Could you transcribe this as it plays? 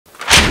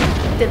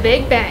The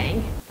Big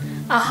Bang.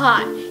 A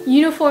hot,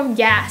 uniform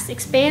gas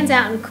expands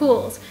out and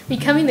cools,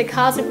 becoming the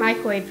cosmic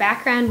microwave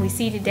background we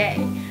see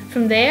today.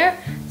 From there,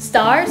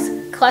 stars,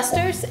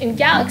 clusters, and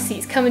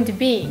galaxies come into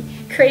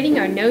being, creating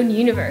our known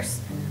universe.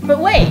 But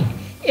wait,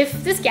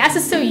 if this gas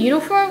is so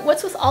uniform,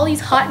 what's with all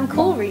these hot and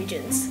cool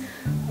regions?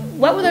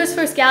 What were those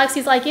first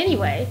galaxies like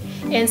anyway?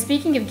 And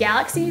speaking of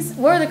galaxies,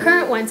 where are the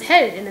current ones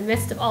headed in the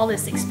midst of all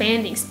this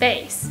expanding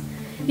space?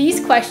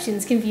 These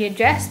questions can be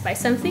addressed by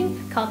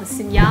something called the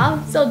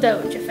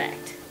Sunyaev-Zel'dovich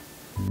effect.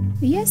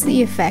 The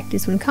SE effect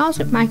is when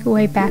cosmic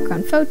microwave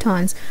background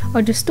photons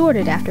are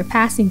distorted after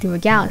passing through a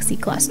galaxy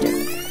cluster.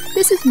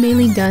 This is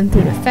mainly done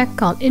through an effect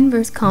called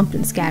inverse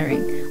Compton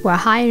scattering, where a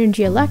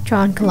high-energy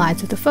electron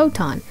collides with a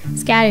photon,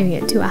 scattering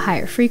it to a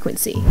higher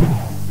frequency.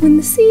 When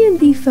the C and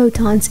B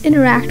photons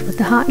interact with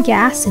the hot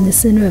gas in the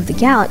center of the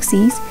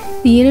galaxies,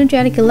 the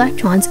energetic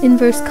electrons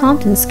inverse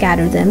Compton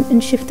scatter them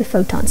and shift the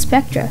photon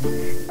spectra.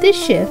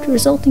 This shift,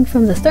 resulting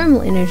from the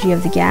thermal energy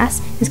of the gas,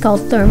 is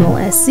called thermal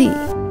SC.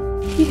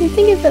 You can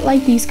think of it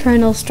like these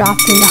kernels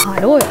dropped into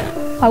hot oil.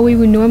 While we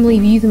would normally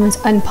view them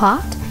as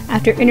unpopped,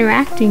 after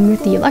interacting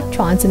with the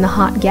electrons in the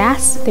hot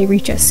gas, they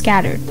reach us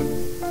scattered.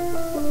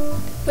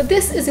 But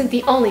this isn't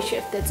the only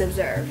shift that's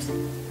observed.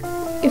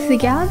 If the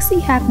galaxy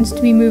happens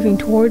to be moving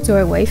towards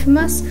or away from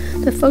us,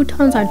 the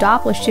photons are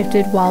Doppler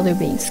shifted while they're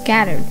being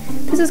scattered.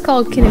 This is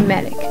called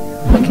kinematic,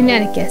 or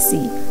kinetic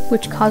SC,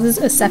 which causes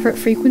a separate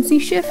frequency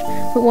shift,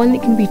 but one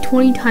that can be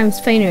 20 times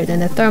fainter than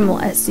the thermal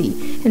SC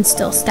and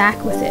still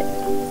stack with it.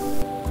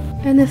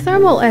 And the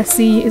thermal SC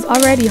is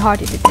already hard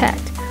to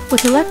detect,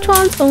 with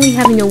electrons only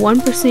having a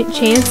 1%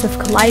 chance of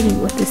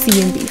colliding with the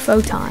C and B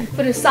photon.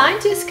 But if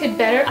scientists could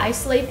better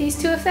isolate these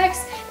two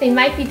effects, they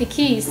might be the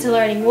keys to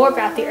learning more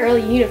about the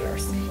early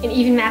universe, and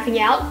even mapping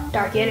out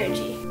dark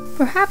energy.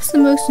 Perhaps the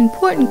most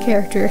important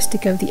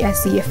characteristic of the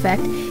SE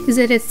effect is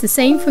that it's the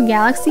same for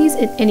galaxies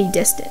at any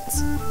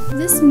distance.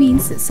 This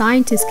means that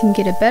scientists can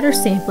get a better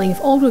sampling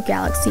of older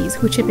galaxies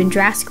which have been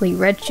drastically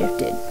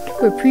redshifted,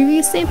 where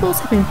previous samples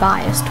have been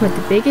biased toward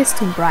the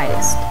biggest and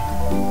brightest.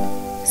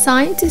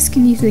 Scientists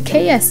can use the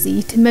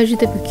KSC to measure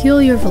the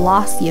peculiar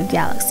velocity of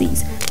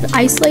galaxies, but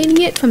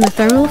isolating it from the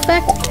thermal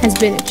effect has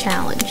been a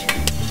challenge.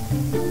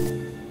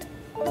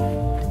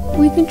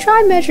 We can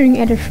try measuring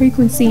at a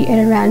frequency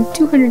at around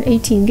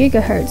 218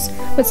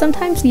 GHz, but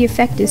sometimes the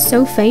effect is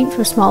so faint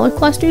for smaller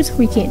clusters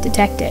we can't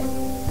detect it.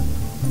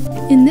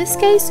 In this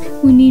case,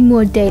 we need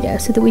more data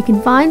so that we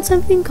can find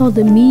something called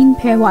the mean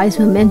pairwise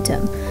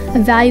momentum, a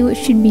value which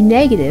should be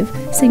negative,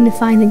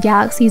 signifying the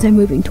galaxies are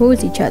moving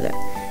towards each other.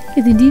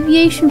 If the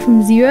deviation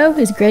from 0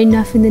 is great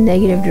enough in the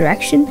negative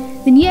direction,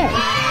 then yay,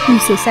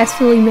 we've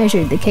successfully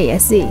measured the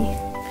KSZ.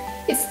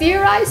 It's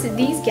theorized that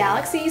these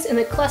galaxies and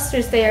the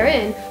clusters they are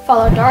in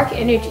follow dark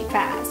energy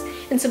paths,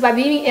 and so by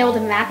being able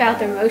to map out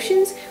their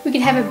motions, we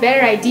can have a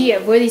better idea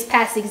of where these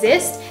paths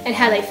exist and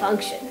how they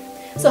function.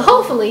 So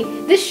hopefully,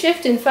 this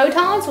shift in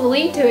photons will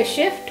lead to a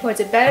shift towards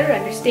a better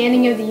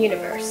understanding of the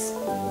universe.